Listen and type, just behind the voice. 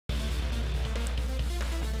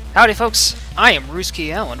Howdy folks, I am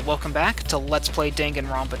Ruzkiel and welcome back to Let's Play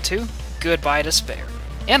Danganronpa 2, Goodbye Despair.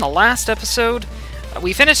 In the last episode,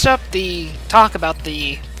 we finished up the talk about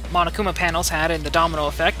the Monokuma panels had and the domino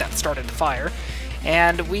effect that started the fire,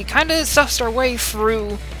 and we kinda sussed our way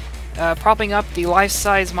through propping up the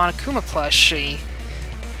life-size Monokuma plushie,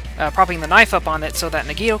 propping the knife up on it so that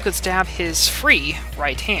Nagito could stab his free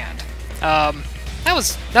right hand. That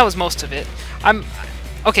was most of it.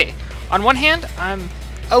 Okay, on one hand, I'm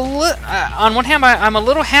a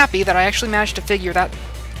little happy that I actually managed to figure that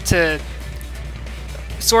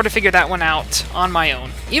one out on my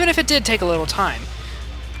own, even if it did take a little time.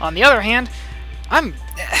 On the other hand, I'm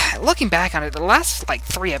looking back on it, the last like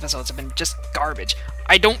 3 episodes have been just garbage.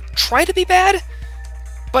 I don't try to be bad,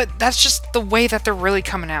 but that's just the way that they're really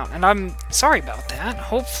coming out, and I'm sorry about that.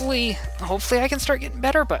 Hopefully I can start getting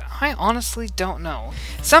better, but I honestly don't know.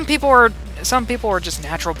 Some people are just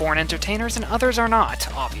natural-born entertainers, and others are not,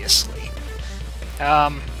 obviously.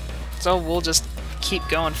 So we'll just keep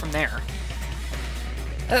going from there.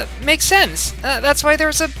 Makes sense. That's why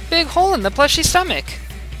there's a big hole in the plushie's stomach.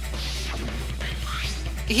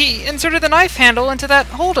 He inserted the knife handle into that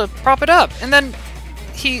hole to prop it up, and then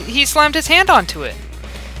he slammed his hand onto it.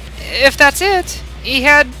 If that's it, he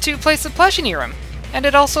had to place the plushie near him, and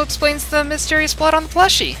it also explains the mysterious blood on the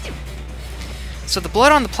plushie. So the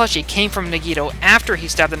blood on the plushie came from Nagito after he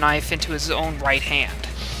stabbed the knife into his own right hand.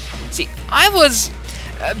 See,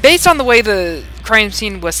 based on the way the crime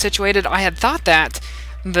scene was situated, I had thought that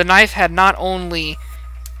the knife had not only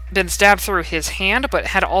been stabbed through his hand, but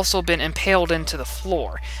had also been impaled into the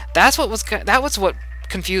floor. That was what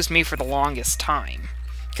confused me for the longest time.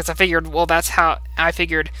 Because I figured, well,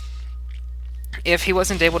 if he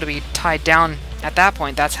wasn't able to be tied down at that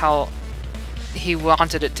point, that's how he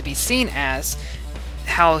wanted it to be seen as,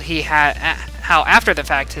 how after the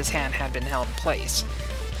fact his hand had been held in place.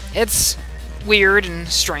 It's weird and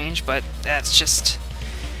strange, but it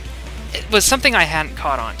was something I hadn't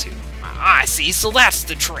caught on to. I see, so that's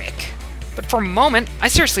the trick. But for a moment, I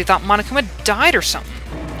seriously thought Monokuma died or something.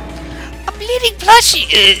 A bleeding plushie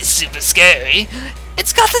is super scary.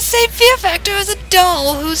 It's got the same fear factor as a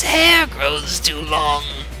doll whose hair grows too long.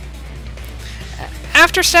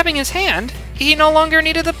 After stabbing his hand, he no longer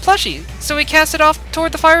needed the plushie, so he cast it off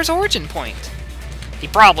toward the fire's origin point. He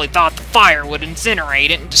probably thought the fire would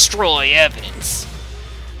incinerate it and destroy evidence.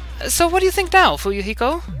 So what do you think now,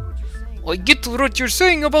 Fuyuhiko? I get what you're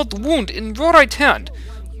saying about the wound in your right hand,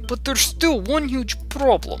 but there's still one huge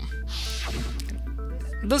problem.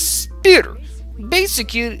 The spear.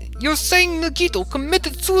 Basically, you're saying Nagito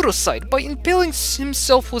committed suicide by impaling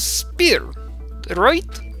himself with spear,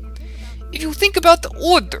 right? If you think about the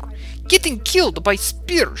order, getting killed by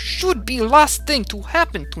spear should be the last thing to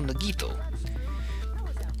happen to Nagito.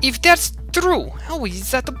 If that's true, how is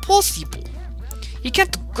that possible? He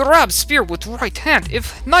can't grab spear with right hand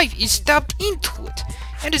if knife is stabbed into it,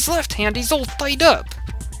 and his left hand is all tied up.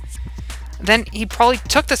 Then he probably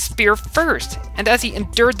took the spear first, and as he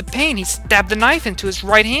endured the pain, he stabbed the knife into his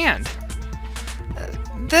right hand.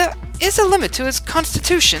 There is a limit to his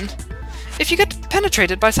constitution. If you get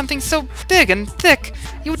penetrated by something so big and thick,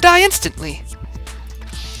 you would die instantly.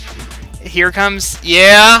 Here comes...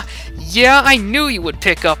 Yeah, I knew you would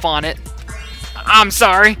pick up on it. I'm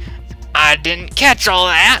sorry, I didn't catch all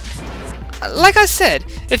that. Like I said,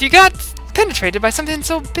 if you got penetrated by something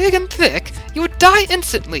so big and thick, you would die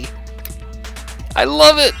instantly. I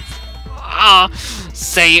love it!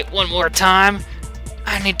 Say it one more time.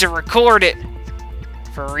 I need to record it.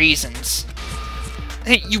 For reasons.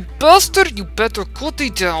 Hey, you bastard, you better cut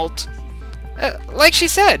it out. Like she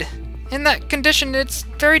said, in that condition it's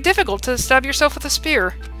very difficult to stab yourself with a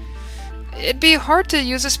spear. It'd be hard to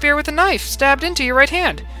use a spear with a knife stabbed into your right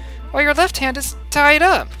hand, while your left hand is tied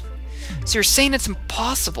up. So you're saying it's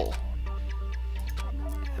impossible.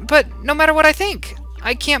 But no matter what I think,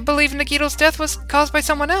 I can't believe Nagito's death was caused by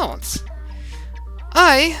someone else.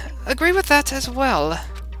 I agree with that as well.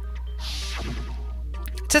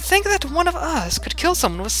 To think that one of us could kill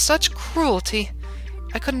someone with such cruelty,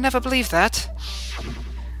 I could never believe that.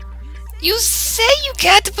 You say you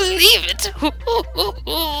can't believe it.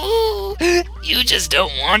 You just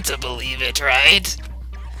don't want to believe it, right?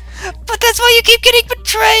 But that's why you keep getting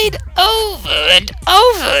betrayed over and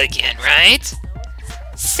over again, right?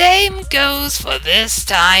 Same goes for this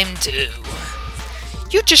time, too.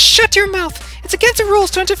 You just shut your mouth! It's against the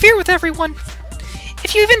rules to interfere with everyone!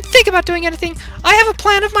 If you even think about doing anything, I have a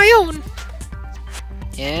plan of my own!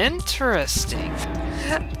 Interesting.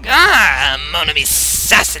 Mon ami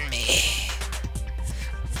sassing me.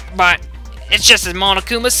 But it's just as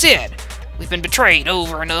Monokuma said. We've been betrayed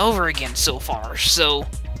over and over again so far, so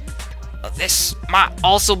This might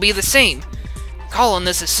also be the same. Calling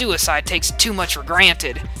this a suicide takes too much for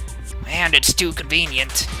granted, and it's too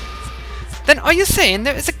convenient. Then are you saying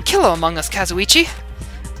there is a killer among us, Kazuichi?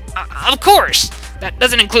 Of course! That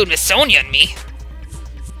doesn't include Miss Sonia and me.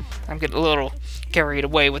 I'm getting a little carried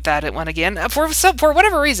away with that one again. For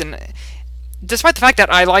whatever reason, despite the fact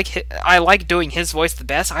that I like doing his voice the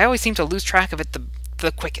best, I always seem to lose track of it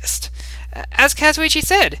the quickest. As Kazuichi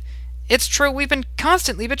said, it's true we've been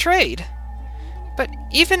constantly betrayed. But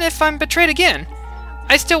even if I'm betrayed again,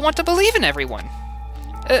 I still want to believe in everyone.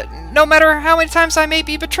 No matter how many times I may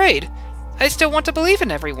be betrayed, I still want to believe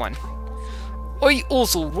in everyone. I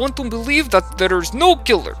also want to believe that there is no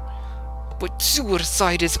killer, but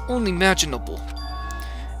suicide is unimaginable.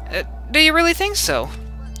 Do you really think so?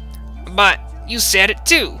 But you said it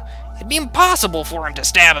too. It'd be impossible for him to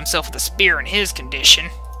stab himself with a spear in his condition.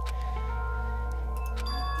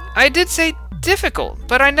 I did say difficult,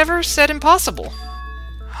 but I never said impossible.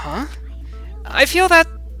 Huh? I feel that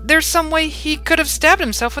there's some way he could have stabbed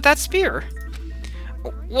himself with that spear.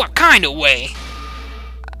 What kind of way?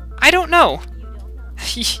 I don't know.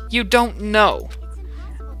 You don't know.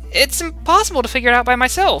 It's impossible to figure it out by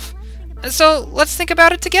myself. So let's think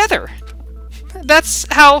about it together. That's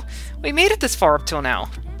how we made it this far up till now.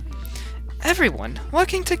 Everyone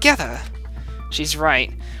working together. She's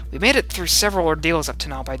right. We made it through several ordeals up to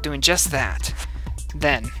now by doing just that.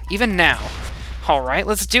 Then, even now. Alright,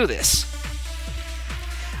 let's do this.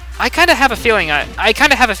 I kind of have a feeling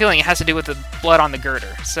it has to do with the blood on the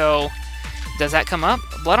girder. So, does that come up?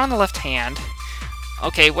 Blood on the left hand.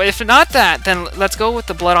 Okay, well, if not that, then let's go with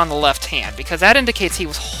the blood on the left hand, because that indicates he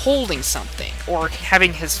was holding something, or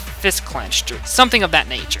having his fist clenched, or something of that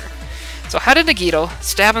nature. So how did Nagito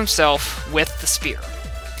stab himself with the spear?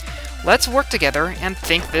 Let's work together and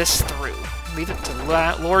think this through. Leave it to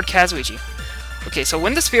Lord Kazuichi. Okay, so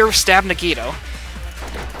when the spear stabbed Nagito,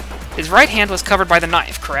 his right hand was covered by the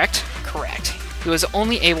knife, correct? Correct. He was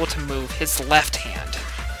only able to move his left hand,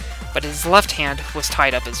 but his left hand was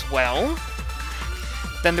tied up as well.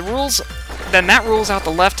 Then that rules out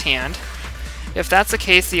the left hand. If that's the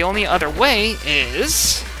case, the only other way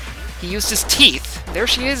is he used his teeth. There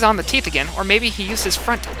she is on the teeth again, or maybe he used his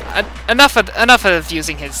front. Enough of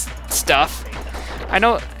using his stuff. I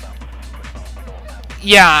know.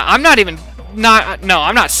 Yeah, I'm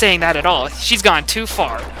not saying that at all. She's gone too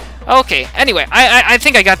far. Okay. Anyway, I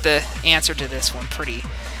think I got the answer to this one pretty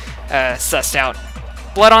sussed out.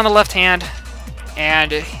 Blood on the left hand.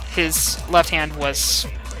 And his left hand was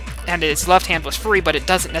free, but it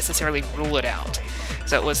doesn't necessarily rule it out.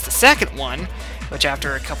 So it was the second one, which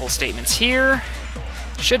after a couple statements here,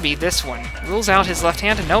 should be this one. Rules out his left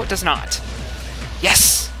hand, and no, it does not.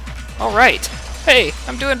 Yes! Alright. Hey,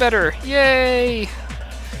 I'm doing better. Yay!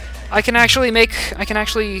 I can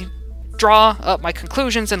actually draw up my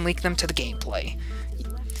conclusions and link them to the gameplay.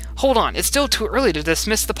 Hold on, it's still too early to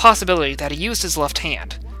dismiss the possibility that he used his left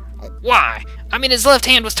hand. Why? I mean, his left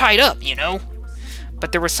hand was tied up, you know?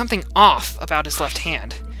 But there was something off about his left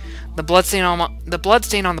hand. The bloodstain on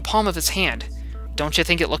the palm of his hand. Don't you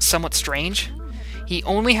think it looks somewhat strange? He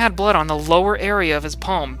only had blood on the lower area of his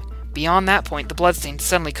palm. Beyond that point, the bloodstain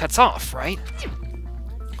suddenly cuts off, right?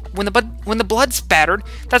 When the blood spattered,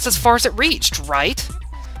 that's as far as it reached, right?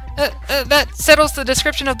 That settles the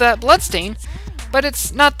description of that bloodstain, but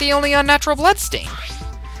it's not the only unnatural bloodstain.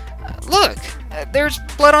 Look! There's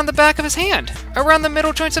blood on the back of his hand, around the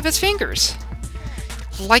middle joints of his fingers.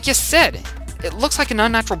 Like you said, it looks like an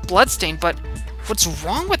unnatural bloodstain, but what's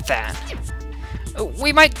wrong with that?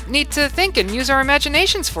 We might need to think and use our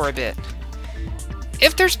imaginations for a bit.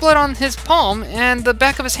 If there's blood on his palm and the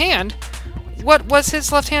back of his hand, what was his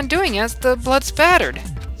left hand doing as the blood spattered?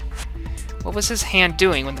 What was his hand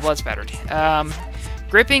doing when the blood spattered?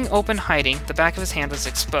 Gripping, open, hiding, the back of his hand was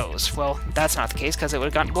exposed. Well, that's not the case, because it would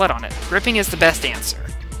have gotten blood on it. Gripping is the best answer.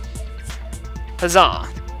 Huzzah.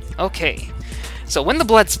 Okay. So when the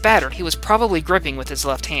blood spattered, he was probably gripping with his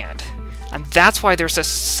left hand. And that's why there's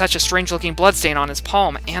such a strange-looking bloodstain on his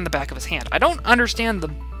palm and the back of his hand. I don't understand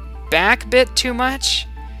the back bit too much.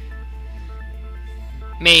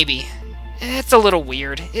 Maybe. It's a little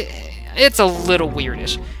weird. It's a little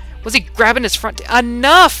weirdish. Was he grabbing his front...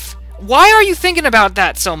 Enough! Why are you thinking about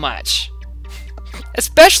that so much?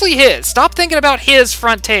 Especially his. Stop thinking about his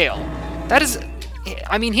front tail. That is...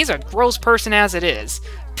 I mean, he's a gross person as it is.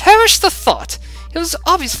 Perish the thought! He was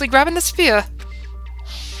obviously grabbing the spear.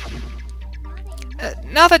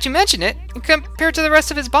 Now that you mention it, compared to the rest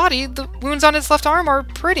of his body, the wounds on his left arm are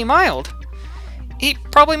pretty mild. He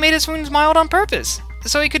probably made his wounds mild on purpose,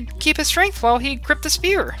 so he could keep his strength while he gripped the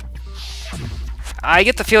spear. I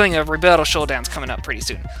get the feeling a rebuttal showdown's coming up pretty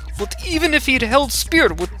soon. But even if he'd held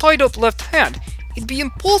spear with tied up left hand, it'd be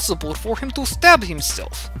impossible for him to stab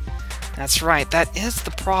himself. That's right, that is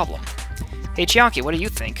the problem. Hey Chiaki, what do you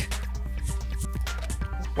think?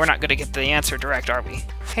 We're not gonna get the answer direct, are we?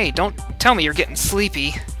 Hey, don't tell me you're getting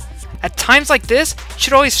sleepy. At times like this, you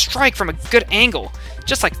should always strike from a good angle,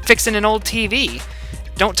 just like fixing an old TV.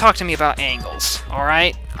 Don't talk to me about angles,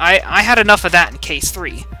 alright? I had enough of that in case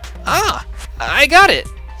 3. Ah, I got it.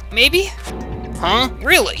 Maybe? Huh?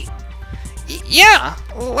 Really? Yeah,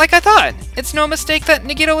 like I thought. It's no mistake that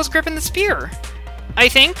Nagito was gripping the spear. I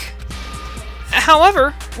think.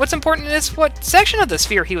 However, what's important is what section of the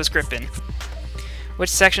spear he was gripping. Which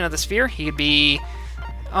section of the spear? He'd be...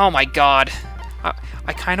 Oh my god.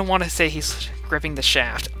 I kind of want to say he's gripping the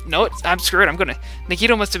shaft. No, I'm screwed.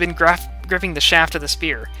 Nagito must have been gripping the shaft of the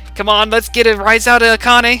spear. Come on, let's get a rise out of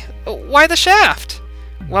Akane. Why the shaft?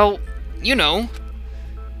 Well, you know.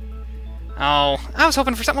 Oh, I was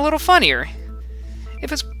hoping for something a little funnier. If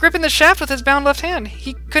he's gripping the shaft with his bound left hand,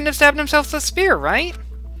 he couldn't have stabbed himself with the spear, right?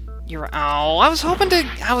 Oh, I was hoping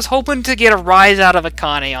to get a rise out of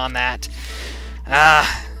Akane on that.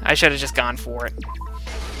 I should have just gone for it.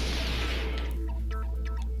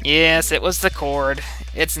 Yes, it was the cord.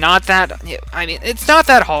 It's not that... I mean, it's not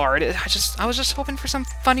that hard. I was just hoping for some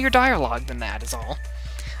funnier dialogue than that, is all.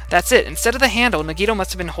 That's it. Instead of the handle, Nagito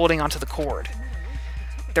must have been holding onto the cord.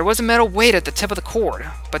 There was a metal weight at the tip of the cord,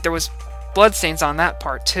 but there was bloodstains on that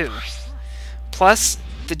part, too. Plus,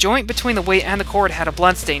 the joint between the weight and the cord had a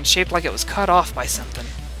bloodstain shaped like it was cut off by something.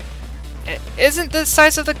 Isn't the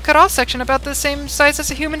size of the cut-off section about the same size as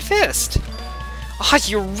a human fist? Ah,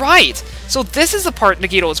 you're right! So this is the part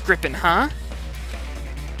Nagito was gripping, huh?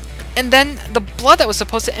 And then the blood that was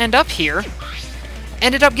supposed to end up here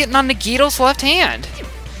ended up getting on Nagito's left hand.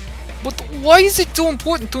 But why is it so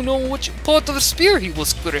important to know which part of the spear he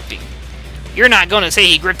was gripping? You're not gonna say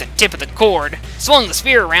he gripped the tip of the cord, swung the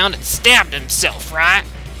spear around, and stabbed himself, right?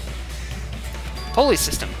 Pulley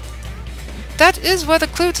system. That is where the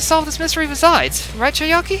clue to solve this mystery resides, right,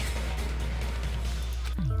 Chiaki?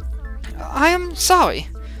 I am sorry.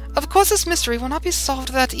 Of course this mystery will not be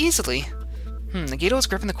solved that easily. Nagito is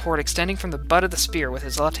gripping the cord extending from the butt of the spear with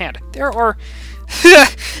his left hand. There are...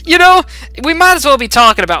 You know, we might as well be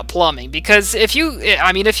talking about plumbing, because if you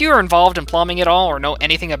are involved in plumbing at all, or know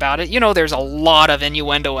anything about it, you know there's a lot of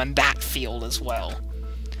innuendo in that field as well.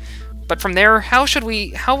 But from there, how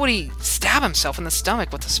would he stab himself in the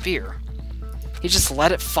stomach with the spear? He just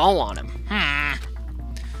let it fall on him.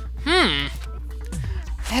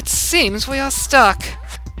 It seems we are stuck.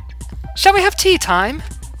 Shall we have tea time?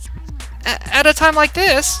 At a time like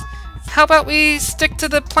this, how about we stick to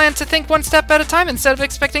the plan to think one step at a time instead of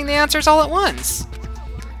expecting the answers all at once?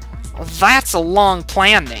 Well, that's a long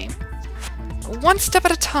plan name. One step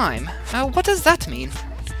at a time. What does that mean?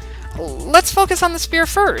 Let's focus on the spear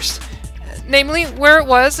first. Namely, where it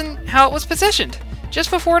was and how it was positioned, just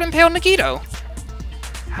before it impaled Nagito.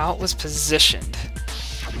 How it was positioned.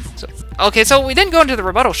 Okay, so we didn't go into the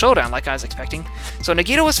rebuttal showdown like I was expecting. So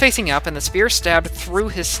Nagito was facing up and the spear stabbed through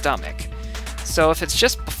his stomach. So if it's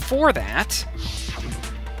just before that,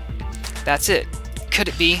 that's it. Could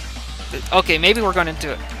it be? Okay, maybe we're going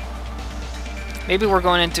into it. Maybe we're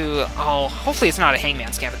going into... Oh, hopefully it's not a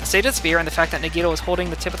hangman's gambit. The state of the spear and the fact that Nagito was holding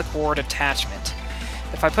the tip of the cord attachment.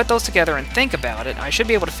 If I put those together and think about it, I should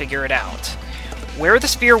be able to figure it out. Where the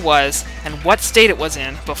spear was and what state it was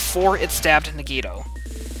in before it stabbed Nagito.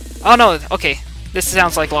 Oh no, okay. This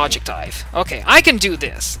sounds like logic dive. Okay, I can do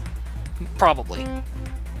this. Probably.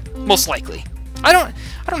 Most likely. I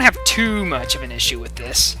don't have too much of an issue with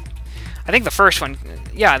this. I think the first one,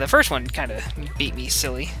 yeah, the first one kind of beat me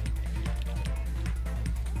silly.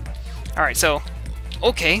 Alright, so,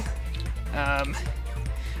 okay.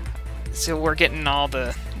 So we're getting all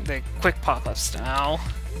the quick pop-ups now.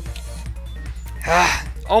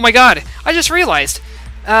 Oh my god, I just realized!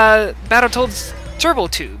 Battletoad's turbo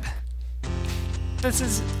tube. This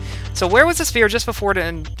is... So where was the sphere just before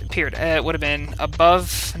it appeared? It would have been above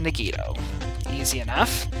Nagito. Easy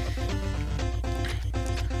enough.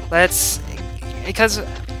 Let's... Because,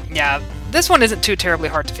 yeah, this one isn't too terribly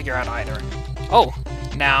hard to figure out either. Oh,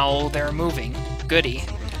 now they're moving. Goody.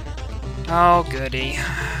 Oh, goody.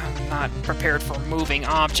 I'm not prepared for moving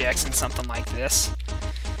objects in something like this.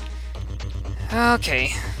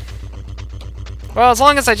 Okay. Well, as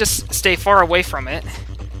long as I just stay far away from it.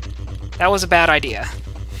 That was a bad idea.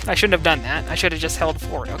 I shouldn't have done that. I should have just held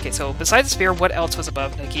forward. Okay, so besides the sphere, what else was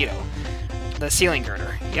above Nagito? The ceiling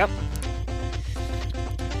girder. Yep.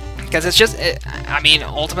 Because it's just... I mean,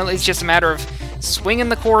 ultimately it's just a matter of swinging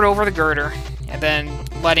the cord over the girder, and then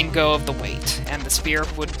letting go of the weight, and the spear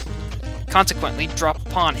would consequently drop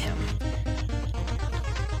upon him.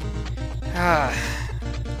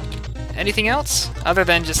 Anything else? Other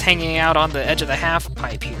than just hanging out on the edge of the half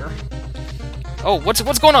pipe here. Oh, what's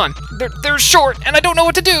going on? They're short, and I don't know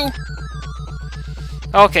what to do!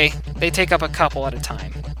 Okay, they take up a couple at a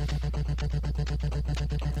time.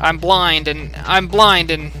 I'm blind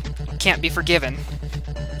and can't be forgiven.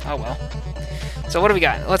 Oh well. So what do we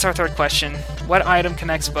got? What's our third question? What item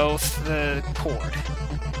connects both the cord?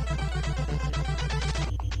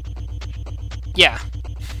 Yeah.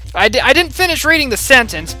 I didn't finish reading the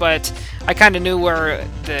sentence, but I kind of knew where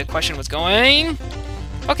the question was going.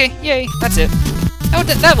 Okay, yay, that's it. Oh,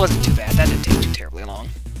 that wasn't too bad. That didn't take too terribly long.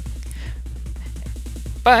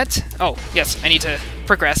 But, oh, yes, I need to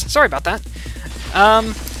progress. Sorry about that.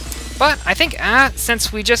 But I think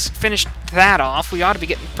since we just finished that off, we ought to be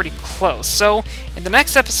getting pretty close. So, in the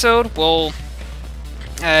next episode, we'll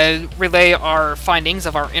relay our findings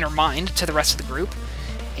of our inner mind to the rest of the group,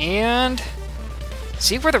 and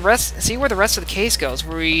see where the rest of the case goes.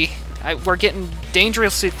 We're getting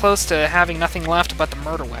dangerously close to having nothing left but the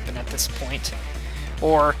murder weapon at this point,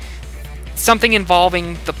 or something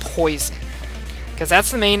involving the poison, because that's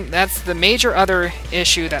the major other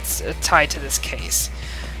issue that's tied to this case.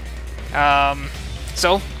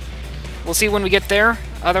 So we'll see when we get there.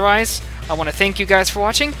 Otherwise, I want to thank you guys for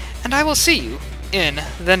watching, and I will see you in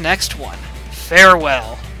the next one.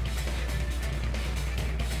 Farewell.